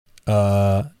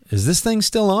Is this thing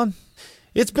still on?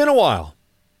 It's been a while.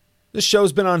 This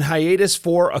show's been on hiatus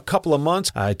for a couple of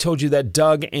months. I told you that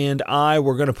Doug and I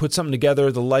were going to put something together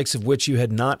the likes of which you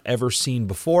had not ever seen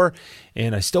before,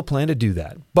 and I still plan to do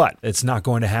that. But it's not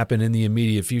going to happen in the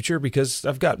immediate future because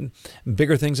I've got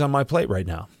bigger things on my plate right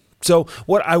now. So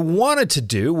what I wanted to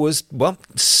do was,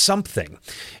 something.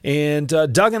 And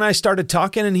Doug and I started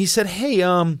talking, and he said, hey,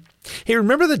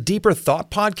 remember the Deeper Thought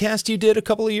podcast you did a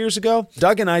couple of years ago?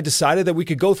 Doug and I decided that we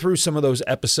could go through some of those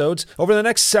episodes. Over the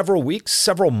next several weeks,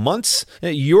 several months,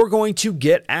 you're going to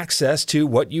get access to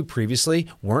what you previously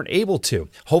weren't able to.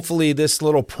 Hopefully, this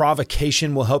little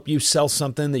provocation will help you sell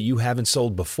something that you haven't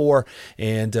sold before.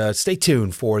 And stay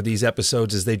tuned for these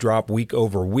episodes as they drop week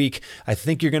over week. I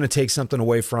think you're going to take something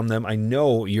away from them. I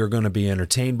know you're going to be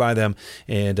entertained by them.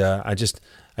 And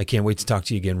I can't wait to talk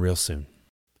to you again real soon.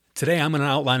 Today, I'm going to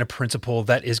outline a principle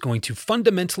that is going to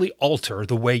fundamentally alter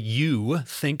the way you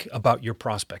think about your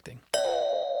prospecting.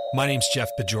 My name's Jeff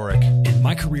Bajorek, and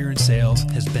my career in sales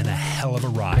has been a hell of a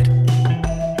ride.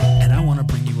 And I want to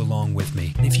bring you along with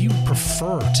me. If you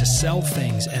prefer to sell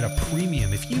things at a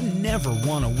premium, if you never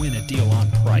want to win a deal on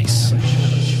price,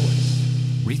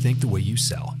 rethink the way you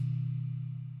sell.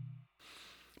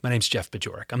 My name's Jeff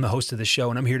Bajorek. I'm the host of the show,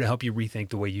 and I'm here to help you rethink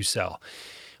the way you sell.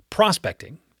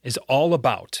 Prospecting is all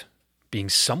about being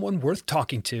someone worth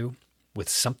talking to with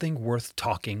something worth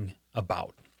talking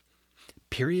about.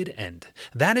 Period, end.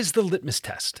 That is the litmus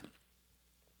test.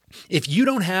 If you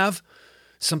don't have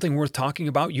something worth talking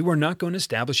about, you are not going to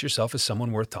establish yourself as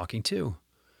someone worth talking to.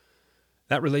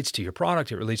 That relates to your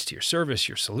product, it relates to your service,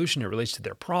 your solution, it relates to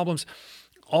their problems,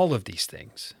 all of these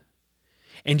things.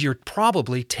 And you're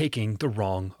probably taking the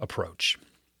wrong approach.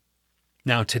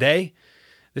 Now, today,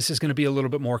 this is going to be a little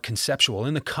bit more conceptual.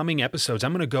 In the coming episodes,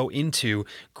 I'm going to go into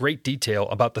great detail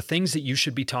about the things that you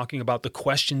should be talking about, the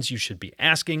questions you should be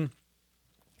asking,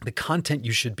 the content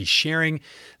you should be sharing.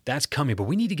 That's coming, but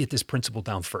we need to get this principle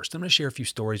down first. I'm going to share a few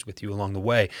stories with you along the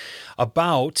way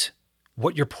about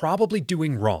what you're probably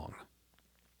doing wrong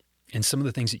and some of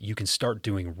the things that you can start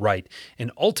doing right. And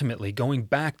ultimately, going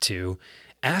back to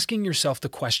asking yourself the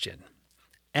question,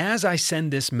 as I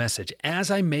send this message, as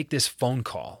I make this phone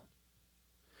call,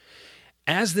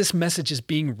 as this message is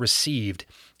being received,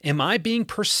 am I being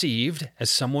perceived as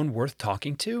someone worth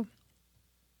talking to?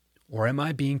 Or am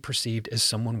I being perceived as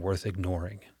someone worth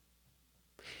ignoring?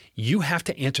 You have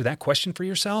to answer that question for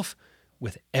yourself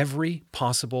with every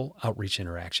possible outreach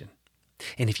interaction.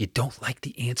 And if you don't like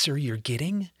the answer you're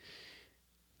getting,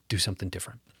 do something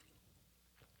different.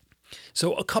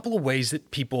 So a couple of ways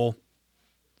that people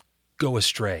go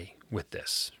astray with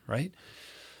this, right?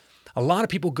 A lot of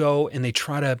people go and they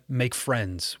try to make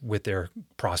friends with their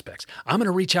prospects. I'm going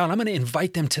to reach out. I'm going to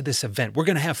invite them to this event. We're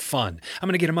going to have fun. I'm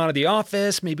going to get them out of the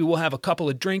office. Maybe we'll have a couple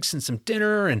of drinks and some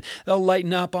dinner and they'll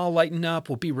lighten up. I'll lighten up.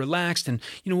 We'll be relaxed and,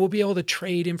 we'll be able to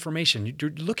trade information.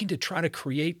 You're looking to try to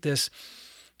create this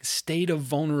state of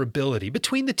vulnerability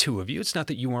between the two of you. It's not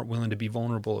that you aren't willing to be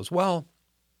vulnerable as well.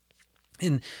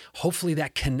 And hopefully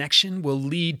that connection will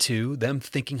lead to them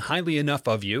thinking highly enough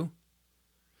of you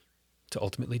to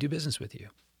ultimately do business with you.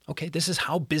 Okay, this is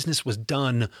how business was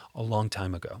done a long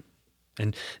time ago.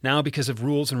 And now because of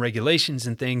rules and regulations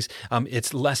and things,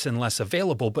 it's less and less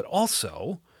available, but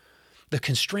also the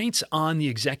constraints on the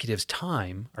executive's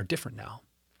time are different now.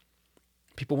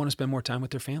 People want to spend more time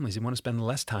with their families. They want to spend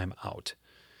less time out.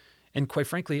 And quite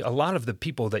frankly, a lot of the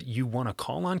people that you want to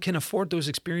call on can afford those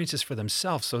experiences for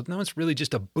themselves. So now it's really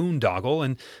just a boondoggle.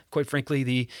 And quite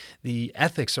frankly, the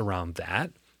ethics around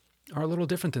that are a little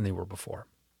different than they were before.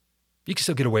 You can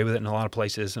still get away with it in a lot of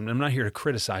places, and I'm not here to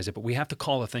criticize it, but we have to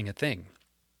call a thing a thing.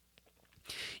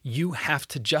 You have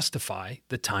to justify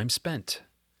the time spent.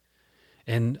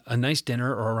 And a nice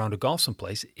dinner or around a golf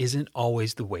someplace isn't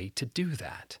always the way to do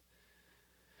that.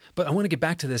 But I want to get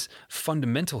back to this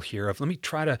fundamental here of let me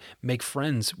try to make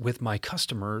friends with my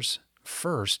customers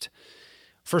first.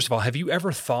 First of all, have you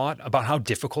ever thought about how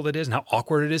difficult it is and how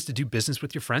awkward it is to do business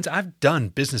with your friends? I've done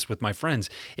business with my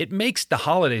friends. It makes the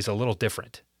holidays a little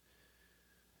different.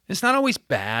 It's not always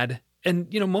bad.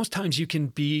 And, most times you can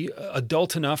be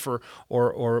adult enough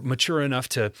or mature enough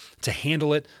to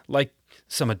handle it like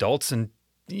some adults and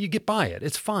you get by it.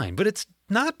 It's fine, but it's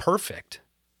not perfect.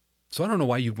 So I don't know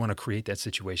why you'd want to create that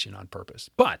situation on purpose.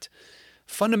 But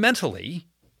fundamentally,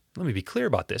 let me be clear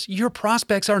about this. Your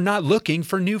prospects are not looking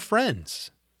for new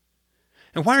friends.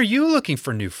 And why are you looking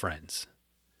for new friends?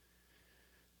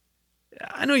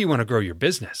 I know you want to grow your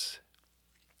business,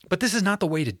 but this is not the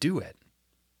way to do it.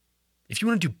 If you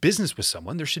want to do business with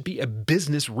someone, there should be a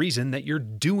business reason that you're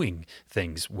doing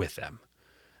things with them.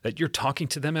 that you're talking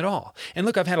to them at all. And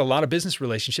look, I've had a lot of business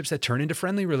relationships that turn into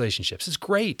friendly relationships. It's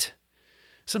great.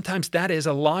 Sometimes that is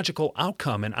a logical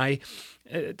outcome, and I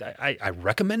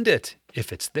recommend it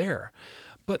if it's there.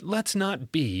 But let's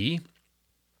not be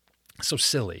so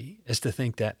silly as to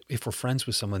think that if we're friends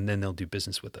with someone, then they'll do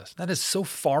business with us. That is so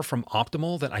far from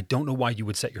optimal that I don't know why you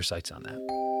would set your sights on that.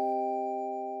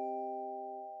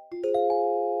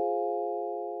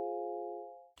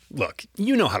 Look,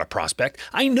 you know how to prospect.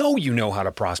 I know you know how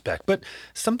to prospect, but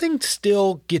something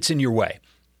still gets in your way.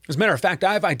 As a matter of fact,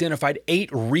 I've identified 8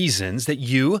 reasons that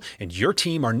you and your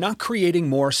team are not creating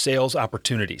more sales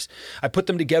opportunities. I put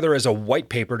them together as a white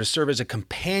paper to serve as a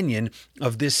companion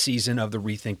of this season of the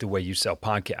Rethink the Way You Sell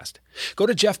podcast. Go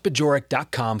to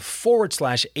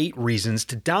jeffbajorek.com/8 reasons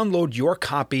to download your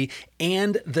copy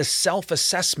and the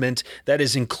self-assessment that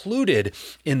is included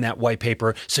in that white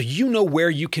paper so you know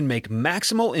where you can make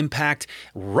maximal impact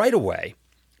right away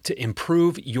to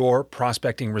improve your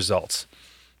prospecting results.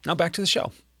 Now back to the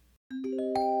show.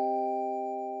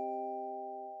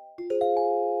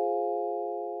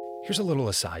 Here's a little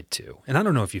aside too, and I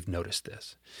don't know if you've noticed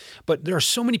this, but there are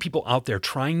so many people out there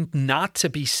trying not to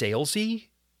be salesy,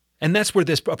 and that's where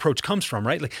this approach comes from,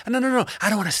 right? Like, no, I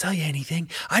don't want to sell you anything.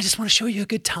 I just want to show you a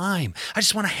good time. I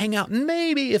just want to hang out, and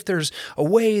maybe if there's a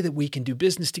way that we can do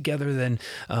business together, then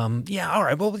all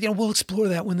right, well, we'll explore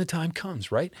that when the time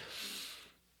comes, right?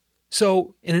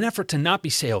 So in an effort to not be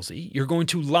salesy, you're going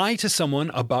to lie to someone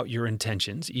about your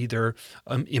intentions, either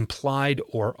implied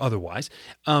or otherwise.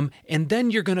 And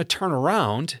then you're going to turn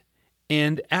around,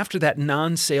 and after that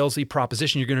non-salesy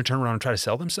proposition, you're going to turn around and try to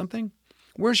sell them something.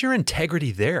 Where's your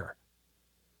integrity there?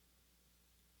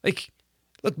 Like,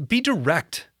 look, be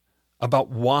direct about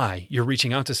why you're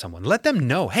reaching out to someone. Let them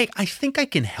know, hey, I think I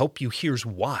can help you. Here's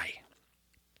why.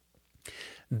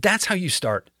 That's how you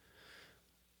start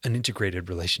an integrated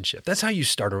relationship. That's how you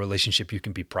start a relationship you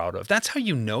can be proud of. That's how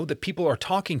you know that people are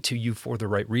talking to you for the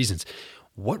right reasons.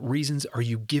 What reasons are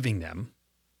you giving them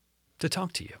to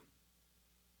talk to you?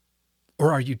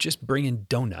 Or are you just bringing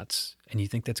donuts and you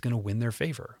think that's going to win their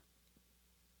favor?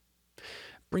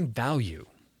 Bring value.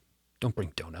 Don't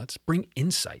bring donuts. Bring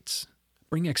insights.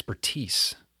 Bring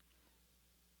expertise.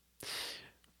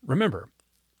 Remember,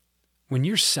 when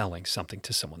you're selling something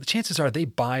to someone, the chances are they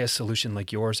buy a solution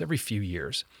like yours every few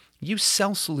years. You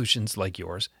sell solutions like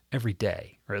yours every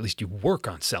day, or at least you work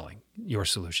on selling your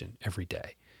solution every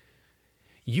day.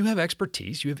 You have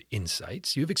expertise, you have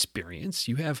insights, you have experience,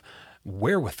 you have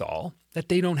wherewithal that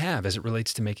they don't have as it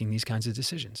relates to making these kinds of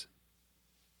decisions.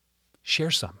 Share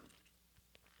some.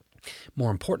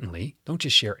 More importantly, don't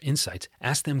just share insights,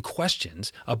 ask them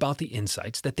questions about the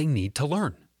insights that they need to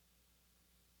learn.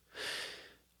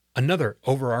 Another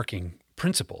overarching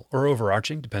principle, or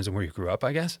overarching, depends on where you grew up,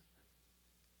 I guess,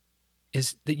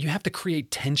 is that you have to create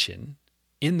tension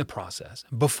in the process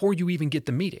before you even get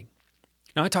the meeting.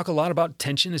 Now, I talk a lot about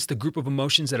tension. It's the group of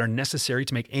emotions that are necessary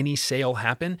to make any sale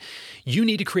happen. You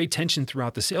need to create tension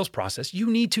throughout the sales process. You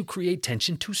need to create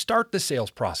tension to start the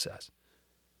sales process.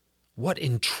 What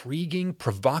intriguing,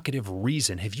 provocative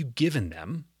reason have you given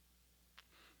them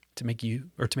to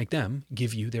make them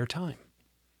give you their time?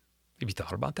 Have you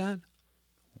thought about that?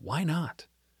 Why not?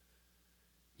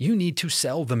 You need to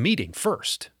sell the meeting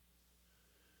first.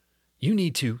 You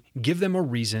need to give them a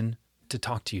reason to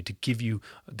talk to you, to give you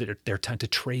their time, to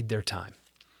trade their time.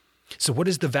 So what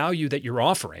is the value that you're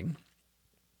offering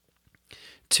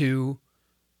to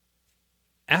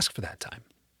ask for that time?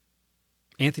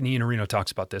 Anthony Iannarino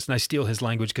talks about this, and I steal his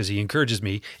language because he encourages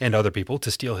me and other people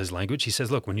to steal his language. He says,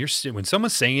 look, when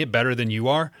someone's saying it better than you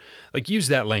are, like, use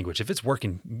that language. If it's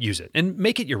working, use it and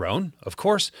make it your own, of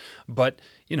course. But,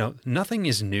 nothing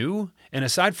is new. And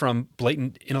aside from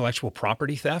blatant intellectual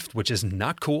property theft, which is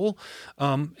not cool,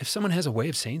 if someone has a way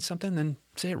of saying something, then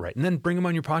say it right. And then bring them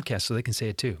on your podcast so they can say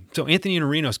it too. So Anthony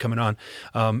Iannarino is coming on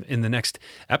in the next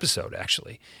episode,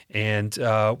 actually. And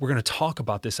we're going to talk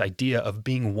about this idea of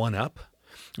being one up.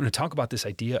 I'm going to talk about this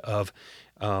idea of,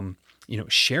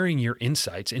 sharing your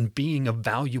insights and being a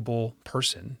valuable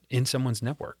person in someone's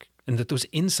network, and that those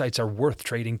insights are worth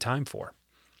trading time for.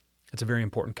 That's a very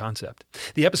important concept.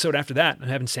 The episode after that, I'm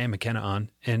having Sam McKenna on,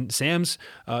 and Sam's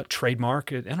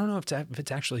trademark, I don't know if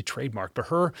it's actually trademark, but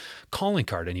her calling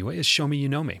card anyway is Show Me You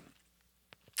Know Me.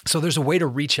 So there's a way to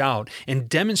reach out and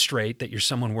demonstrate that you're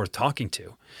someone worth talking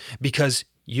to, because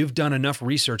you've done enough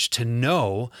research to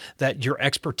know that your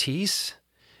expertise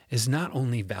is not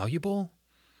only valuable,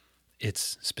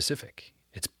 it's specific,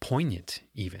 it's poignant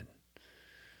even.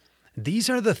 These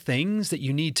are the things that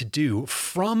you need to do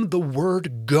from the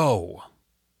word go.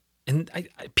 And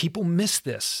people miss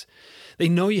this. They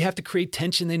know you have to create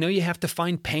tension. They know you have to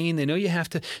find pain. They know you have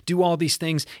to do all these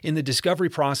things in the discovery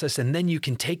process. And then you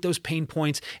can take those pain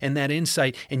points and that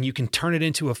insight and you can turn it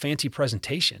into a fancy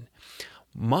presentation.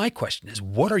 My question is,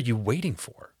 what are you waiting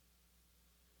for?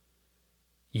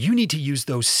 You need to use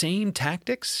those same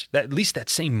tactics, at least that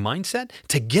same mindset,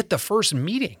 to get the first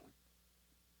meeting,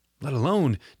 let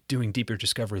alone doing deeper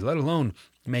discovery, let alone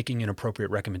making an appropriate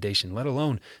recommendation, let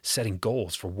alone setting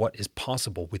goals for what is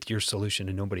possible with your solution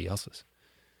and nobody else's.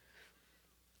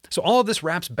 So all of this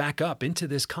wraps back up into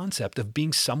this concept of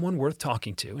being someone worth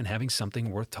talking to and having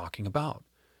something worth talking about.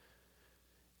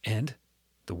 And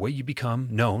the way you become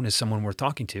known as someone worth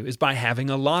talking to is by having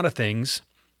a lot of things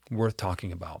worth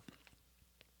talking about.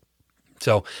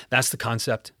 So that's the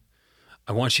concept.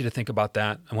 I want you to think about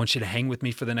that. I want you to hang with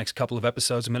me for the next couple of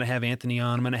episodes. I'm going to have Anthony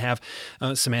on. I'm going to have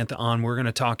Samantha on. We're going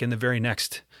to talk in the very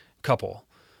next couple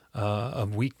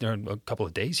of a couple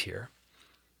of days here,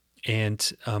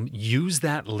 and use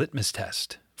that litmus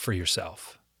test for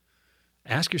yourself.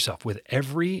 Ask yourself with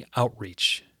every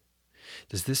outreach,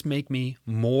 does this make me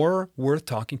more worth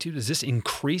talking to? Does this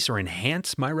increase or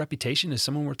enhance my reputation as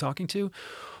someone worth talking to?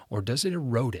 Or does it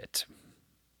erode it?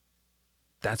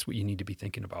 That's what you need to be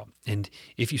thinking about. And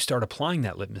if you start applying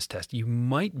that litmus test, you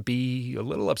might be a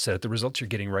little upset at the results you're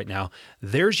getting right now.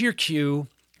 There's your cue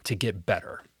to get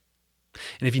better.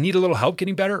 And if you need a little help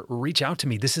getting better, reach out to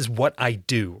me. This is what I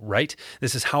do, right?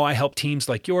 This is how I help teams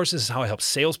like yours. This is how I help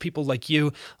salespeople like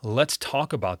you. Let's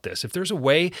talk about this. If there's a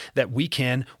way that we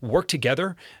can work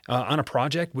together on a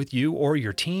project with you or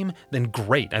your team, then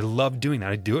great. I love doing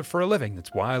that. I do it for a living.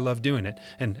 That's why I love doing it.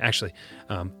 And actually,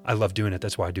 I love doing it.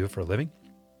 That's why I do it for a living.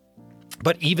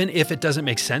 But even if it doesn't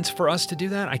make sense for us to do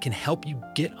that, I can help you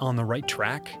get on the right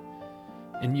track,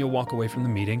 and you'll walk away from the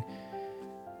meeting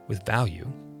with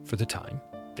value for the time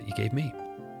that you gave me.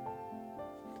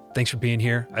 Thanks for being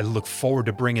here. I look forward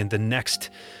to bringing the next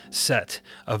set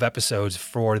of episodes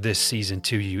for this season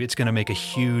to you. It's going to make a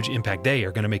huge impact. They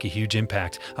are going to make a huge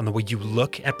impact on the way you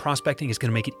look at prospecting. It's going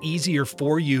to make it easier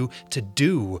for you to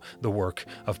do the work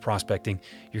of prospecting.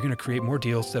 You're going to create more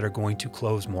deals that are going to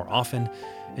close more often,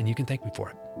 and you can thank me for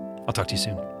it. I'll talk to you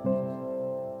soon.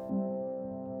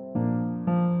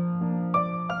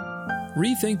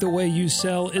 Rethink the Way You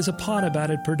Sell is a Pod About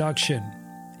It production.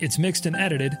 It's mixed and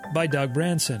edited by Doug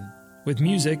Branson, with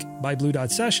music by Blue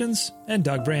Dot Sessions and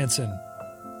Doug Branson.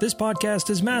 This podcast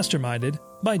is masterminded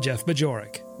by Jeff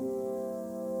Bajorek.